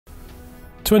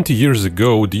20 years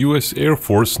ago, the US Air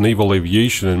Force, Naval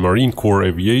Aviation and Marine Corps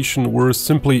Aviation were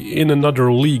simply in another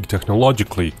league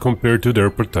technologically compared to their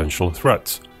potential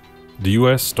threats. The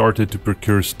US started to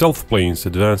procure stealth planes,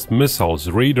 advanced missiles,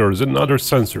 radars and other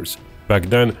sensors. Back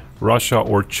then, Russia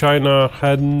or China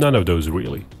had none of those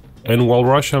really. And while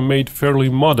Russia made fairly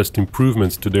modest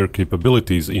improvements to their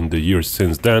capabilities in the years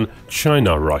since then,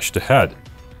 China rushed ahead.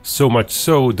 So much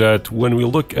so that when we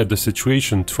look at the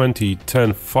situation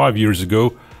 5 years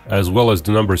ago, as well as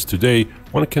the numbers today,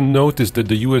 one can notice that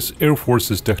the US Air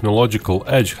Force's technological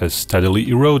edge has steadily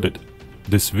eroded.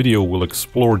 This video will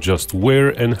explore just where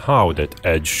and how that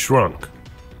edge shrunk.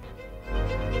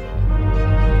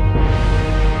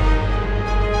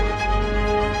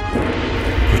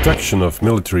 Protection of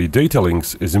military data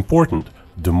links is important.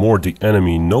 The more the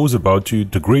enemy knows about you,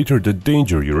 the greater the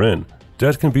danger you're in.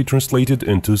 That can be translated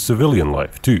into civilian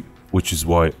life too, which is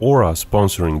why Aura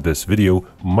sponsoring this video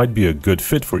might be a good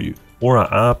fit for you. Aura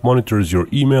app monitors your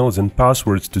emails and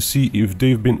passwords to see if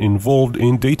they've been involved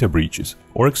in data breaches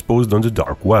or exposed on the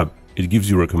dark web. It gives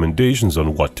you recommendations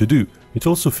on what to do. It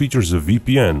also features a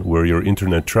VPN where your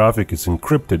internet traffic is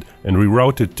encrypted and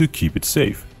rerouted to keep it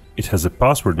safe. It has a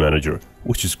password manager,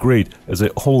 which is great as I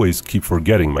always keep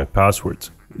forgetting my passwords.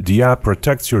 The app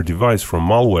protects your device from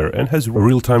malware and has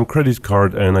real-time credit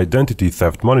card and identity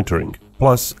theft monitoring.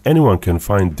 Plus, anyone can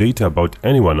find data about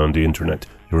anyone on the internet,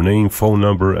 your name, phone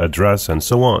number, address, and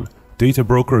so on. Data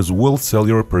brokers will sell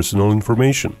your personal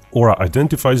information. Aura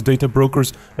identifies data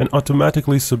brokers and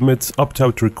automatically submits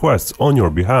opt-out requests on your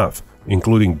behalf,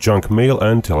 including junk mail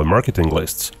and telemarketing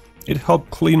lists. It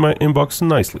helped clean my inbox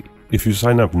nicely. If you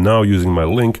sign up now using my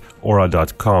link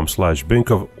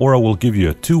aura.com/Binkov, Aura will give you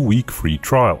a 2-week free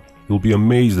trial. You'll be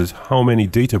amazed at how many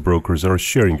data brokers are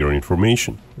sharing your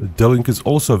information. The link is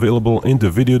also available in the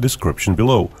video description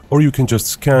below, or you can just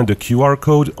scan the QR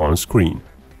code on screen.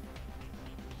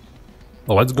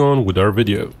 Let's go on with our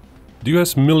video. The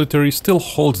US military still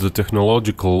holds the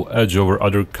technological edge over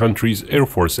other countries' Air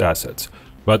Force assets,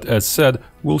 but as said,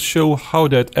 we'll show how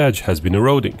that edge has been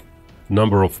eroding.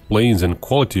 Number of planes and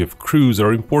quality of crews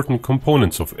are important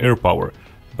components of air power,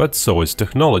 but so is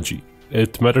technology.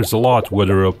 It matters a lot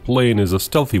whether a plane is a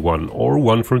stealthy one or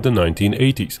one from the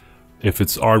 1980s, if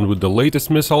it's armed with the latest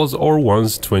missiles or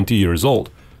ones 20 years old,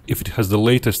 if it has the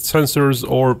latest sensors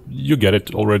or, you get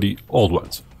it already, old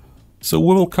ones. So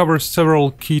we will cover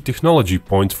several key technology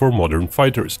points for modern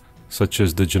fighters, such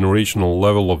as the generational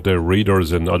level of their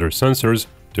radars and other sensors,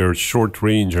 their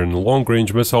short-range and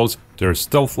long-range missiles, their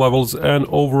stealth levels, and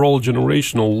overall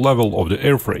generational level of the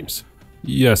airframes.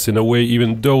 Yes, in a way,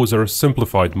 even those are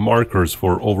simplified markers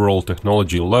for overall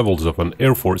technology levels of an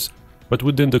Air Force, but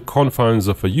within the confines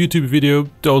of a YouTube video,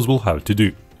 those will have to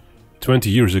do. 20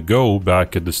 years ago,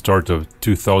 back at the start of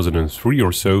 2003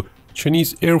 or so,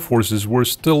 Chinese Air Forces were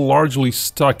still largely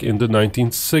stuck in the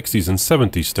 1960s and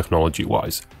 70s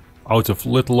technology-wise. Out of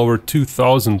little over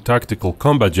 2,000 tactical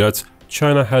combat jets,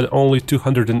 China had only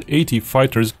 280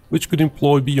 fighters which could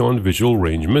employ beyond visual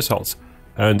range missiles,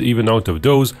 and even out of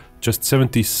those, just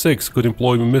 76 could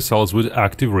employ missiles with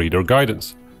active radar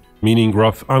guidance, meaning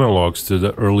rough analogs to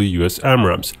the early US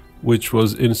AMRAAMs, which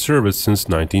was in service since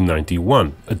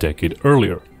 1991, a decade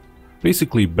earlier.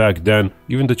 Basically, back then,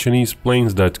 even the Chinese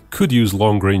planes that could use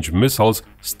long-range missiles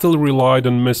still relied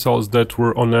on missiles that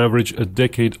were on average a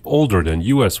decade older than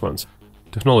US ones,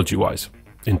 technology-wise.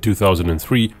 In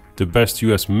 2003, the best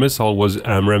US missile was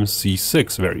AMRAAM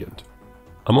C6 variant.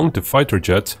 Among the fighter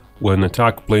jets, when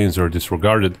attack planes are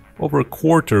disregarded, over a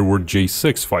quarter were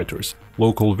J6 fighters,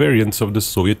 local variants of the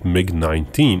Soviet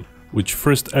MiG-19, which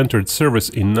first entered service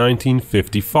in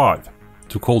 1955.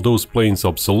 To call those planes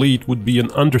obsolete would be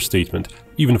an understatement,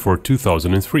 even for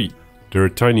 2003. Their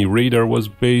tiny radar was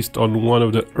based on one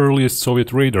of the earliest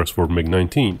Soviet radars for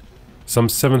MiG-19. Some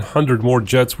 700 more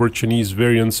jets were Chinese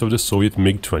variants of the Soviet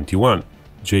MiG-21.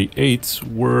 J-8s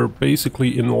were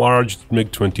basically enlarged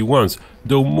MiG-21s,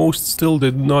 though most still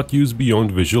did not use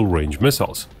beyond visual range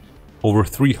missiles. Over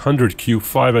 300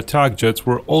 Q-5 attack jets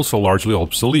were also largely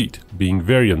obsolete, being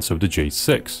variants of the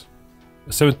J-6.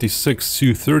 76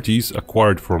 Su-30s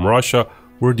acquired from Russia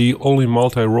were the only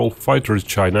multi-role fighters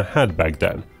China had back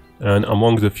then, and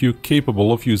among the few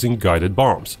capable of using guided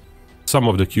bombs. Some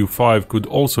of the Q-5 could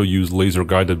also use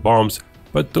laser-guided bombs,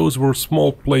 but those were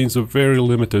small planes of very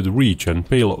limited reach and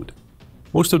payload.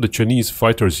 Most of the Chinese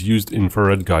fighters used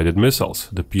infrared-guided missiles,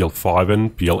 the PL-5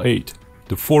 and PL-8.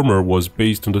 The former was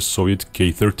based on the Soviet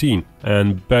K-13,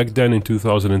 and back then in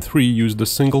 2003 used a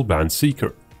single-band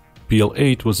seeker.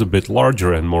 PL-8 was a bit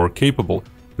larger and more capable,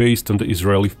 based on the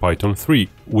Israeli Python 3,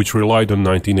 which relied on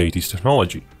 1980s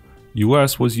technology.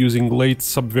 US was using late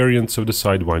subvariants of the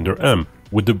Sidewinder M,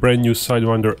 with the brand new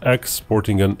Sidewinder X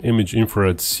sporting an image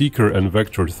infrared seeker and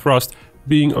vector thrust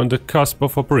being on the cusp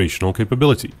of operational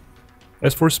capability.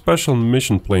 As for special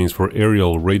mission planes for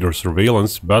aerial radar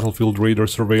surveillance, battlefield radar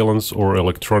surveillance or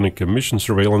electronic emission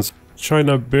surveillance,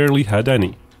 China barely had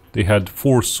any. They had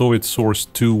 4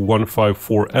 Soviet-sourced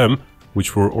Tu-154M,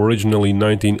 which were originally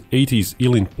 1980s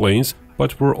Elint planes,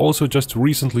 but were also just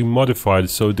recently modified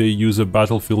so they use a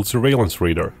battlefield surveillance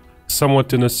radar,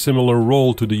 somewhat in a similar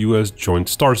role to the US Joint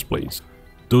STARS planes.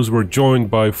 Those were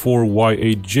joined by 4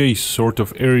 Y-8J sort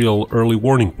of aerial early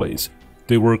warning planes.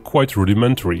 They were quite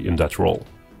rudimentary in that role.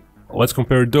 Let's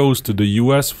compare those to the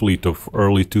US fleet of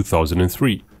early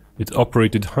 2003. It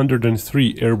operated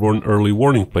 103 airborne early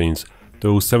warning planes,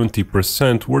 though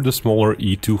 70% were the smaller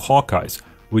E-2 Hawkeyes,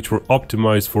 which were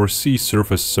optimized for sea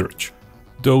surface search,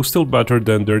 though still better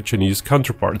than their Chinese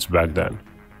counterparts back then.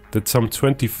 That's some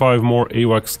 25 more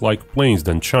AWACS-like planes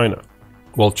than China.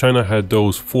 While China had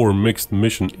those 4 mixed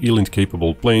mission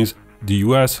Elint-capable planes, the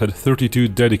US had 32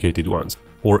 dedicated ones,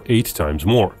 or 8 times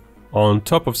more, on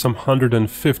top of some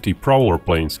 150 Prowler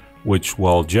planes, which,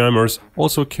 while jammers,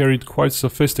 also carried quite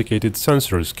sophisticated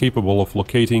sensors capable of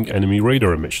locating enemy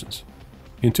radar emissions.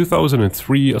 In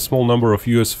 2003, a small number of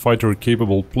US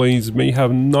fighter-capable planes may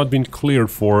have not been cleared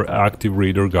for active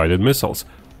radar-guided missiles,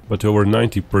 but over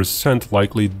 90%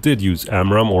 likely did use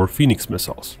AMRAAM or Phoenix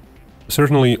missiles.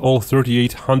 Certainly, all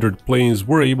 3,800 planes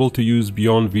were able to use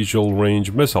beyond visual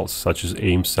range missiles, such as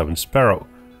AIM-7 Sparrow,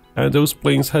 and those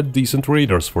planes had decent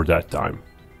radars for that time.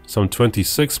 Some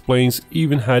 26 planes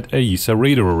even had AESA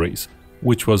radar arrays,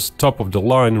 which was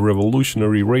top-of-the-line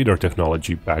revolutionary radar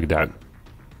technology back then.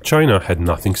 China had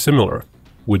nothing similar,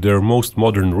 with their most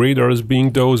modern radars being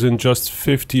those in just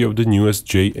 50 of the newest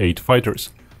J-8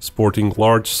 fighters, sporting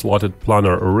large slotted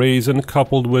planar arrays and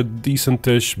coupled with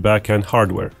decent-ish back-end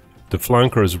hardware. The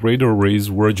flankers' radar arrays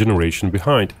were a generation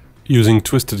behind, using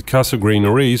twisted Cassegrain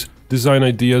arrays, design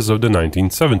ideas of the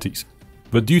 1970s.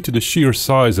 But due to the sheer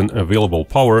size and available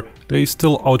power, they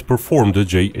still outperformed the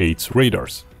J-8's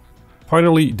radars.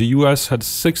 Finally, the US had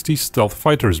 60 stealth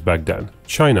fighters back then,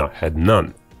 China had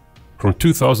none. From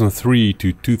 2003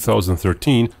 to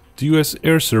 2013, the US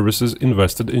Air Services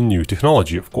invested in new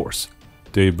technology, of course.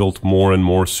 They built more and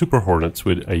more Super Hornets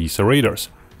with AESA radars.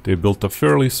 They built a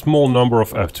fairly small number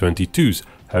of F-22s,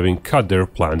 having cut their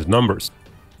planned numbers.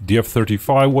 The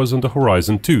F-35 was on the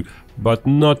horizon too, but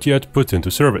not yet put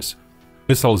into service.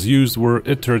 Missiles used were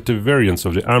iterative variants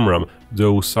of the AMRAAM,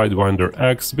 though Sidewinder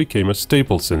X became a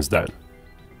staple since then.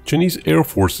 Chinese air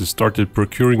forces started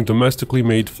procuring domestically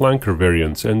made flanker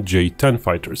variants and J-10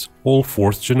 fighters, all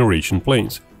 4th-generation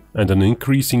planes, and an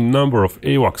increasing number of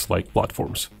AWACS-like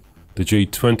platforms. The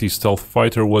J-20 stealth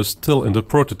fighter was still in the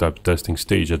prototype testing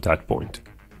stage at that point.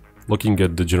 Looking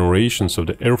at the generations of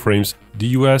the airframes, the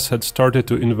US had started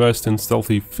to invest in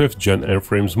stealthy 5th-gen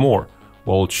airframes more,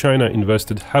 while China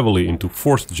invested heavily into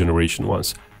 4th-generation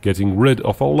ones, getting rid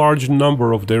of a large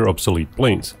number of their obsolete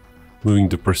planes, moving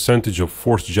the percentage of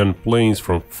 4th-gen planes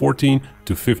from 14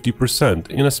 to 50%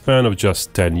 in a span of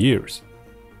just 10 years.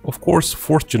 Of course,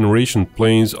 4th-generation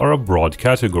planes are a broad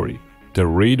category. Their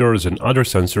radars and other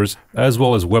sensors, as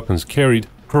well as weapons carried,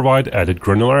 provide added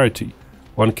granularity.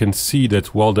 One can see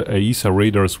that while the AESA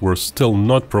radars were still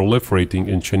not proliferating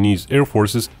in Chinese air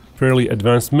forces, fairly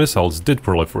advanced missiles did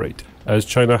proliferate, as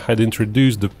China had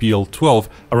introduced the PL-12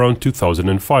 around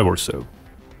 2005 or so.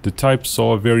 The type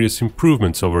saw various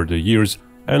improvements over the years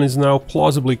and is now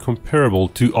plausibly comparable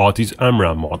to Auti's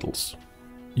AMRAAM models.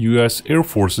 US Air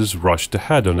Forces rushed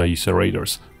ahead on AESA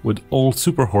radars, with all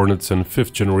Super Hornets and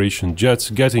 5th-generation jets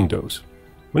getting those.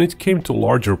 When it came to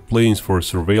larger planes for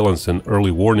surveillance and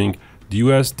early warning, the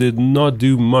US did not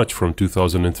do much from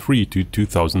 2003 to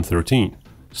 2013,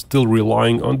 still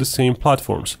relying on the same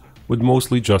platforms, with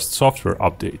mostly just software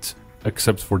updates,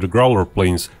 except for the Growler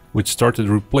planes, which started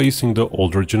replacing the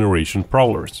older generation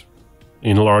Prowlers.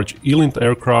 In large Elint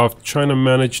aircraft, China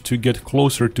managed to get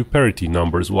closer to parity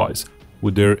numbers-wise,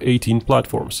 with their 18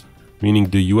 platforms, meaning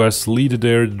the US lead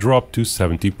there dropped to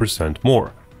 70%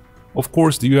 more. Of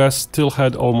course, the US still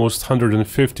had almost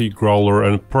 150 Growler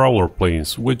and Prowler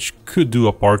planes, which could do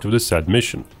a part of the said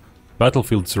mission.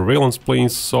 Battlefield surveillance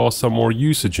planes saw some more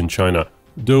usage in China,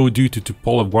 though due to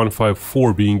Tupolev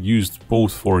 154 being used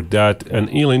both for that and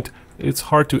Elint, it's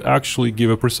hard to actually give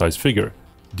a precise figure.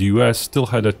 The US still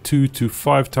had a 2 to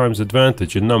 5 times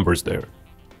advantage in numbers there.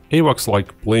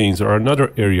 AWACS-like planes are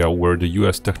another area where the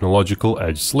US technological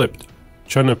edge slipped.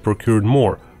 China procured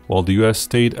more, while the US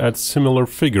stayed at similar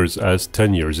figures as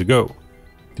 10 years ago.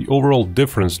 The overall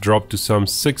difference dropped to some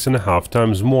 6.5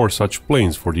 times more such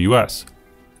planes for the US.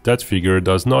 that figure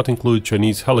does not include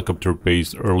Chinese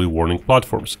helicopter-based early warning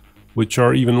platforms, which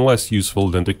are even less useful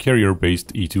than the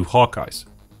carrier-based E-2 Hawkeyes.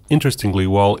 Interestingly,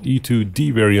 while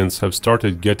E-2D variants have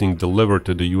started getting delivered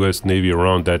to the US Navy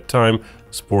around that time,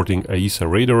 sporting AESA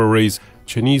radar arrays,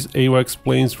 Chinese AWACS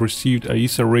planes received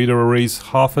AESA radar arrays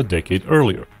half a decade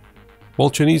earlier. While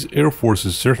Chinese Air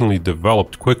Forces certainly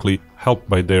developed quickly, helped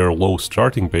by their low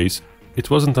starting base, it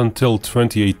wasn't until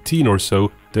 2018 or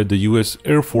so that the US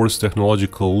Air Force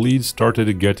technological lead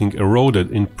started getting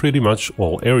eroded in pretty much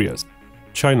all areas.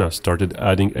 China started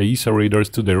adding AESA radars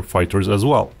to their fighters as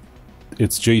well.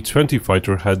 Its J-20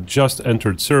 fighter had just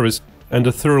entered service, and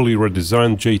the thoroughly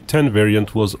redesigned J-10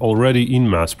 variant was already in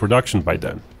mass production by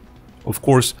then. Of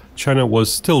course, China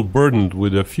was still burdened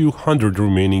with a few hundred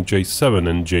remaining J-7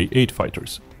 and J-8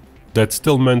 fighters. That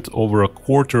still meant over a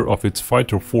quarter of its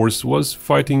fighter force was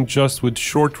fighting just with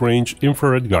short-range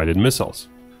infrared-guided missiles.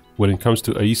 When it comes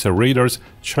to AESA radars,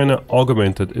 China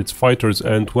augmented its fighters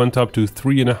and went up to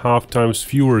 3.5 times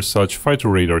fewer such fighter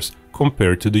radars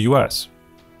compared to the US.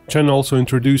 China also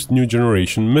introduced new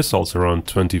generation missiles around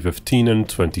 2015 and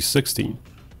 2016.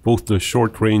 Both the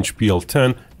short-range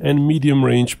PL-10 and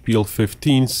medium-range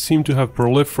PL-15 seem to have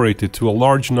proliferated to a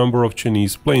large number of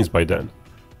Chinese planes by then.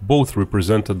 Both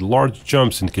represented large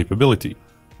jumps in capability.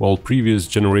 While previous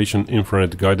generation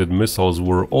infrared-guided missiles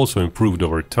were also improved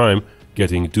over time,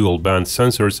 getting dual-band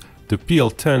sensors, the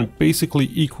PL-10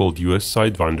 basically equaled US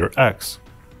Sidewinder X.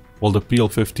 While the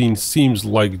PL-15 seems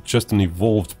like just an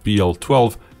evolved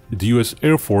PL-12, the US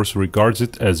Air Force regards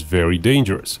it as very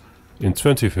dangerous. In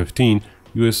 2015,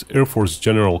 US Air Force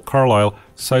General Carlisle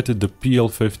cited the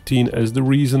PL-15 as the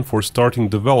reason for starting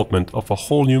development of a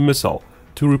whole new missile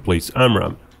to replace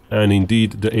AMRAAM, and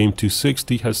indeed the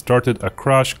AIM-260 has started a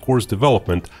crash course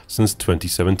development since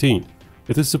 2017.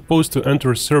 It is supposed to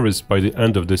enter service by the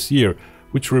end of this year,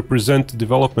 which represents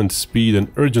development speed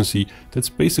and urgency that's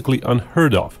basically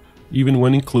unheard of, even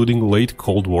when including late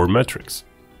Cold War metrics.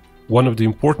 One of the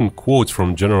important quotes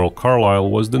from General Carlisle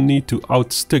was the need to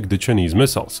outstick the Chinese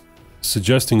missiles,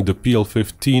 suggesting the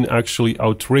PL-15 actually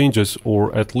outranges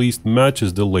or at least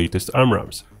matches the latest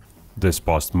AMRAAMs. This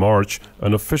past March,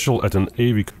 an official at an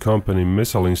AVIC company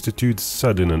missile institute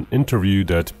said in an interview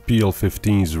that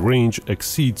PL-15's range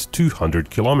exceeds 200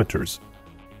 kilometers.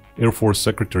 Air Force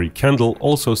Secretary Kendall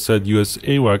also said US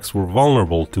AWACS were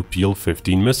vulnerable to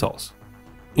PL-15 missiles.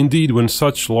 Indeed, when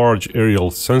such large aerial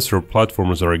sensor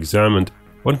platforms are examined,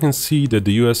 one can see that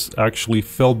the US actually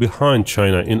fell behind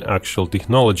China in actual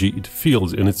technology it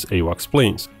fields in its AWACS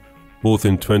planes. Both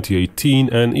in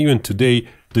 2018 and even today,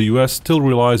 the US still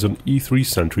relies on E-3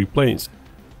 Sentry planes,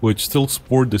 which still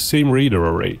sport the same radar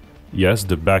array. Yes,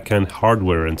 the back-end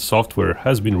hardware and software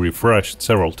has been refreshed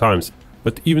several times,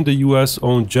 but even the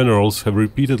US-owned generals have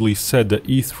repeatedly said that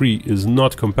E3 is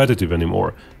not competitive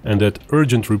anymore and that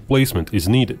urgent replacement is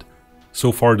needed.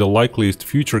 So far the likeliest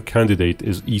future candidate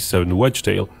is E7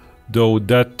 Wedgetail, though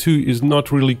that too is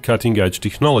not really cutting-edge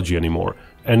technology anymore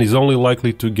and is only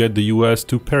likely to get the US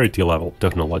to parity level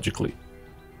technologically.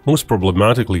 Most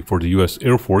problematically for the US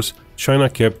Air Force, China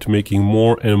kept making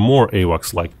more and more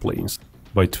AWACS-like planes.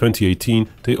 By 2018,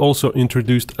 they also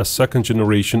introduced a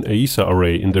second-generation AESA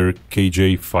array in their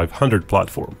KJ-500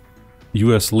 platform.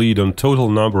 US lead on total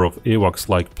number of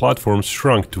AWACS-like platforms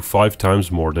shrunk to 5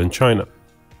 times more than China.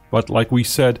 But like we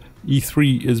said,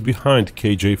 E3 is behind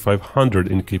KJ-500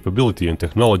 in capability and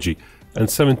technology, and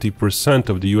 70%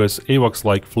 of the US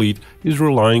AWACS-like fleet is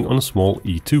relying on small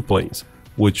E2 planes,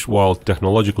 which, while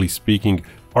technologically speaking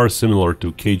are similar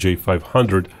to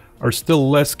KJ-500, are still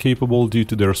less capable due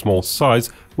to their small size,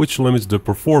 which limits the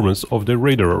performance of the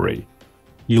radar array.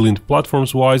 ELINT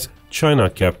platforms-wise, China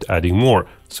kept adding more,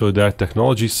 so that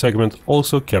technology segment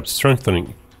also kept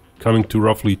strengthening, coming to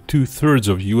roughly 2/3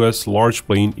 of US large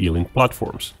plane ELINT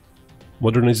platforms.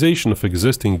 Modernization of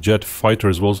existing jet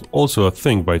fighters was also a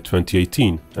thing by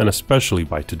 2018, and especially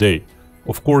by today.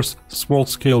 Of course,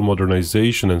 small-scale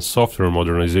modernization and software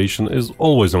modernization is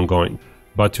always ongoing,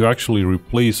 but to actually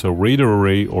replace a radar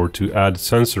array or to add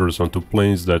sensors onto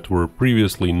planes that were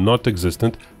previously not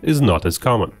existent is not as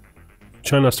common.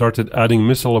 China started adding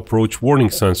missile approach warning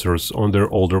sensors on their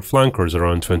older flankers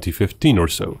around 2015 or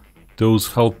so.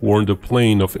 Those help warn the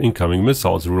plane of incoming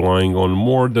missiles, relying on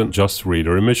more than just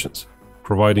radar emissions,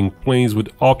 providing planes with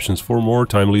options for more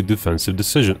timely defensive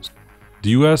decisions.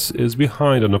 The US is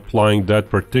behind on applying that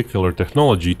particular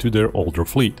technology to their older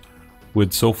fleet,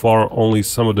 with so far only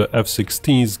some of the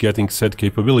F-16s getting said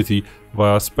capability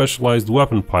via specialized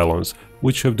weapon pylons,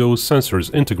 which have those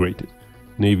sensors integrated.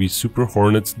 Navy Super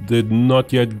Hornets did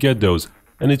not yet get those,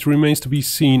 and it remains to be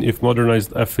seen if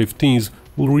modernized F-15s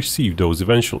will receive those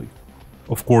eventually.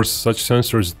 Of course, such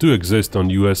sensors do exist on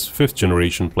US 5th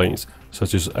generation planes,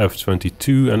 such as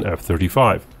F-22 and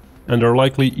F-35, and are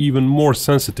likely even more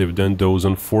sensitive than those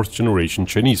on 4th generation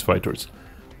Chinese fighters.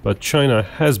 But China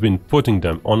has been putting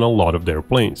them on a lot of their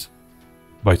planes.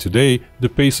 By today, the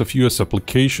pace of US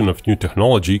application of new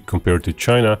technology compared to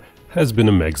China has been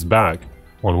a mixed bag.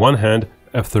 On one hand,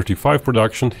 F-35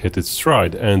 production hit its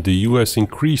stride and the US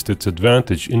increased its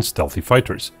advantage in stealthy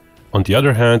fighters. On the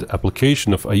other hand,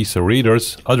 application of AESA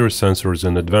radars, other sensors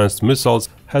and advanced missiles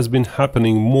has been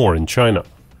happening more in China.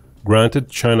 Granted,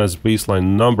 China's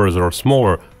baseline numbers are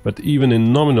smaller, but even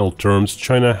in nominal terms,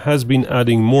 China has been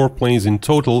adding more planes in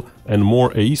total and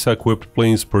more AESA-equipped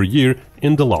planes per year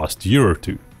in the last year or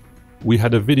two. We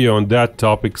had a video on that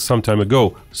topic some time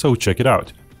ago, so check it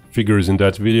out. Figures in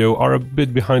that video are a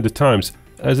bit behind the times,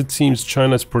 as it seems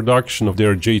China's production of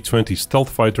their J-20 stealth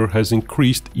fighter has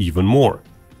increased even more.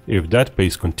 If that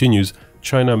pace continues,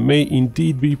 China may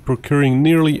indeed be procuring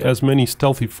nearly as many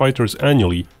stealthy fighters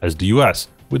annually as the US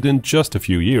within just a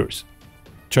few years.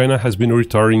 China has been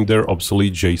retiring their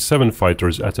obsolete J-7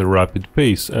 fighters at a rapid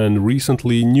pace, and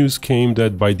recently news came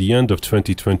that by the end of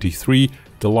 2023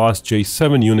 the last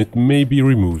J-7 unit may be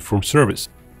removed from service.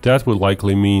 That would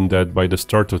likely mean that by the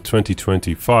start of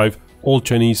 2025 all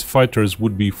Chinese fighters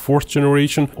would be 4th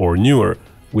generation or newer,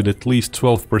 with at least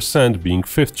 12% being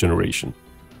 5th generation.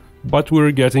 But we're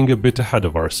getting a bit ahead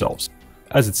of ourselves.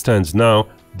 As it stands now,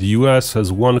 the US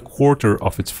has 1/4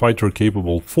 of its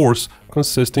fighter-capable force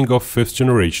consisting of 5th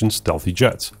generation stealthy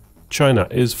jets. China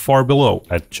is far below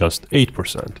at just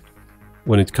 8%.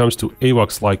 When it comes to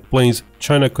AWACS-like planes,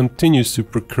 China continues to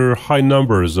procure high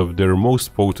numbers of their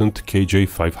most potent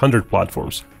KJ-500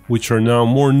 platforms, which are now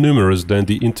more numerous than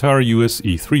the entire US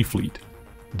E-3 fleet.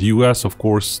 The US, of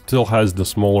course, still has the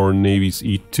smaller Navy's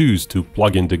E-2s to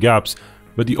plug in the gaps,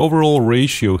 but the overall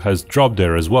ratio has dropped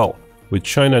there as well, with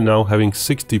China now having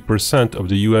 60% of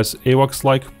the US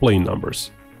AWACS-like plane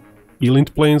numbers.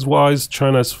 ELINT planes-wise,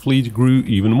 China's fleet grew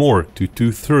even more, to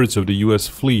 2/3 of the US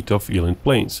fleet of ELINT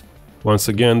planes. Once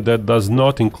again, that does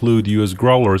not include US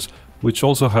Growlers, which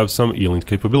also have some ELINT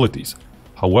capabilities.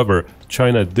 However,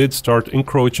 China did start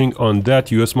encroaching on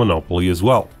that US monopoly as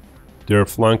well. Their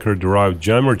flanker-derived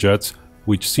jammer jets,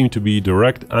 which seem to be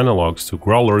direct analogs to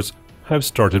Growlers, have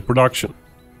started production.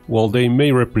 While they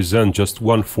may represent just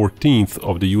 1/14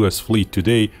 of the US fleet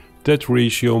today, that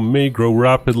ratio may grow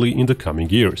rapidly in the coming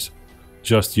years.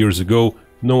 Just years ago,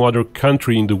 no other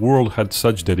country in the world had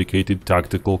such dedicated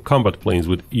tactical combat planes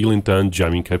with ELINT and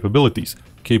jamming capabilities,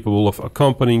 capable of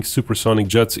accompanying supersonic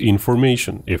jets in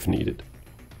formation if needed.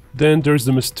 Then there's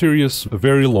the mysterious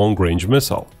Very Long-Range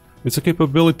Missile. It's a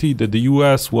capability that the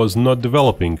US was not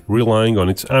developing, relying on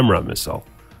its AMRAAM missile.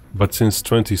 But since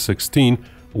 2016,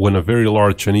 when a very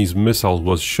large Chinese missile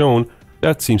was shown,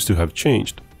 that seems to have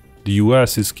changed. The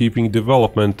US is keeping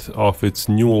development of its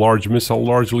new large missile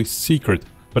largely secret,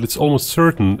 but it's almost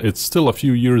certain it's still a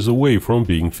few years away from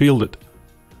being fielded.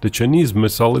 The Chinese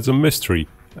missile is a mystery,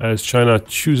 as China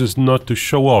chooses not to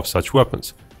show off such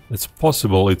weapons. It's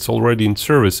possible it's already in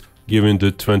service given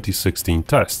the 2016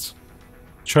 tests.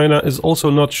 China is also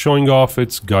not showing off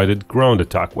its guided ground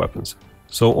attack weapons,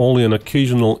 so only an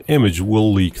occasional image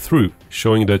will leak through,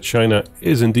 showing that China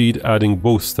is indeed adding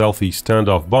both stealthy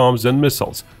standoff bombs and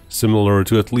missiles, similar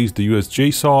to at least the US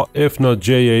JSAW, if not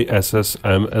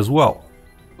JASSM as well.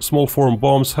 Small form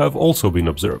bombs have also been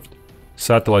observed.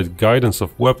 Satellite guidance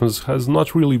of weapons has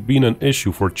not really been an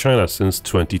issue for China since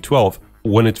 2012,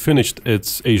 when it finished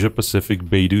its Asia-Pacific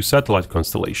Beidou satellite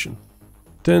constellation.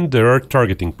 Then there are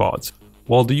targeting pods.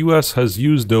 While the US has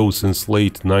used those since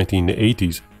late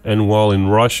 1980s, and while in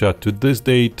Russia to this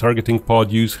day targeting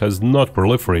pod use has not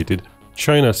proliferated,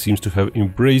 China seems to have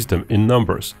embraced them in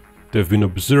numbers. They've been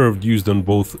observed used on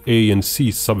both A and C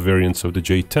subvariants of the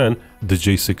J-10, the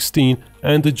J-16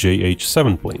 and the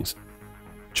JH-7 planes.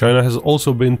 China has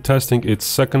also been testing its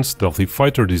second stealthy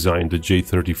fighter design, the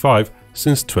J-35,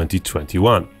 since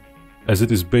 2021. As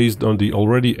it is based on the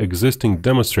already existing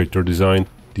demonstrator design,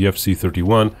 the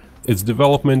FC-31, its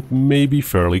development may be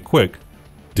fairly quick.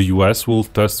 The US will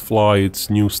test fly its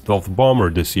new stealth bomber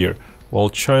this year, while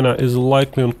China is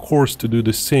likely on course to do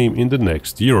the same in the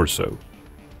next year or so.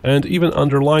 And even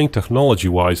underlying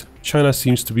technology-wise, China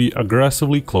seems to be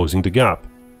aggressively closing the gap.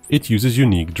 It uses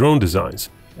unique drone designs,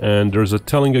 and there's a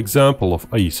telling example of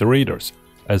AESA radars.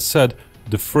 As said,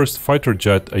 the first fighter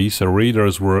jet AESA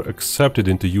radars were accepted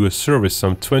into US service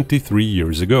some 23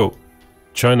 years ago.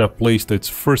 China placed its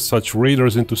first such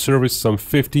radars into service some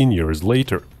 15 years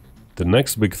later. The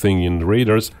next big thing in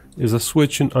radars is a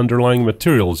switch in underlying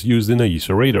materials used in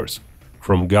AESA radars,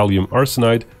 from gallium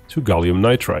arsenide to gallium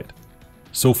nitride.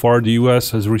 So far, the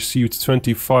US has received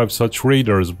 25 such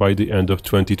radars by the end of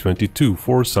 2022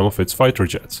 for some of its fighter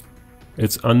jets.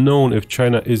 It's unknown if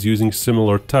China is using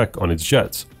similar tech on its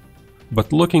jets.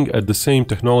 But looking at the same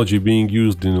technology being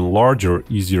used in larger,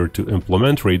 easier to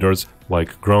implement radars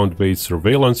like ground-based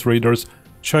surveillance radars,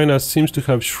 China seems to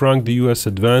have shrunk the US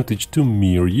advantage to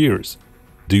mere years.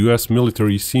 The US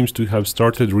military seems to have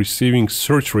started receiving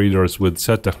search radars with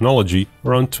said technology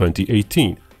around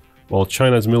 2018. While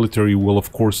China's military will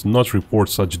of course not report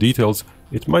such details,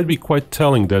 it might be quite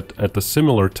telling that at a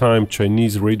similar time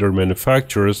Chinese radar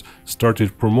manufacturers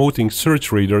started promoting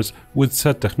search radars with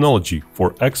said technology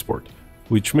for export,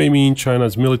 which may mean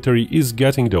China's military is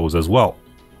getting those as well.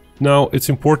 Now, it's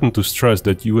important to stress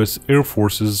that US Air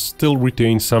Forces still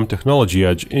retain some technology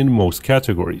edge in most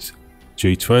categories.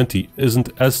 J-20 isn't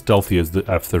as stealthy as the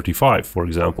F-35, for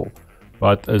example,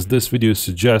 but as this video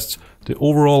suggests, the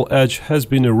overall edge has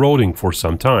been eroding for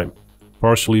some time,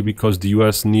 partially because the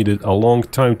US needed a long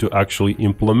time to actually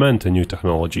implement a new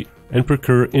technology and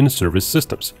procure in-service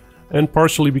systems, and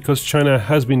partially because China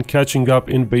has been catching up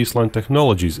in baseline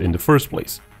technologies in the first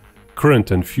place.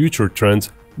 Current and future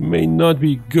trends may not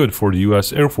be good for the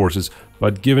US Air Forces,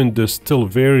 but given the still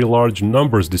very large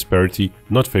numbers disparity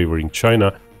not favoring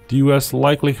China, the US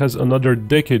likely has another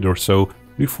decade or so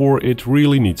before it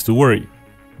really needs to worry.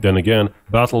 Then again,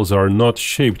 battles are not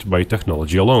shaped by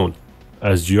technology alone,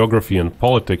 as geography and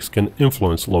politics can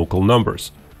influence local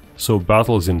numbers. So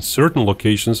battles in certain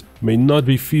locations may not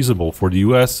be feasible for the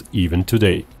US even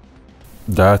today.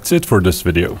 That's it for this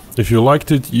video. If you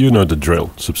liked it, you know the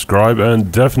drill. Subscribe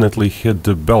and definitely hit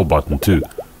the bell button too.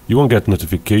 You won't get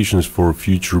notifications for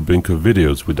future Binko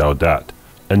videos without that.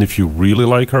 And if you really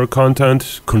like our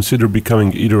content, consider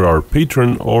becoming either our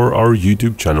patron or our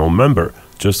YouTube channel member.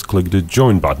 Just click the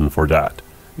join button for that.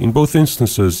 In both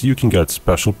instances, you can get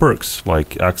special perks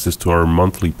like access to our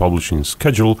monthly publishing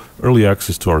schedule, early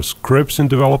access to our scripts in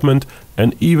development,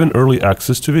 and even early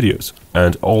access to videos.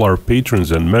 And all our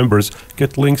patrons and members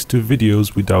get links to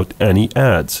videos without any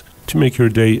ads, to make your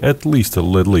day at least a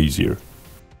little easier.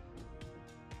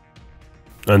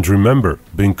 And remember,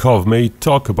 Binkov may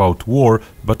talk about war,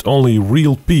 but only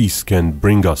real peace can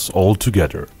bring us all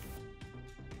together.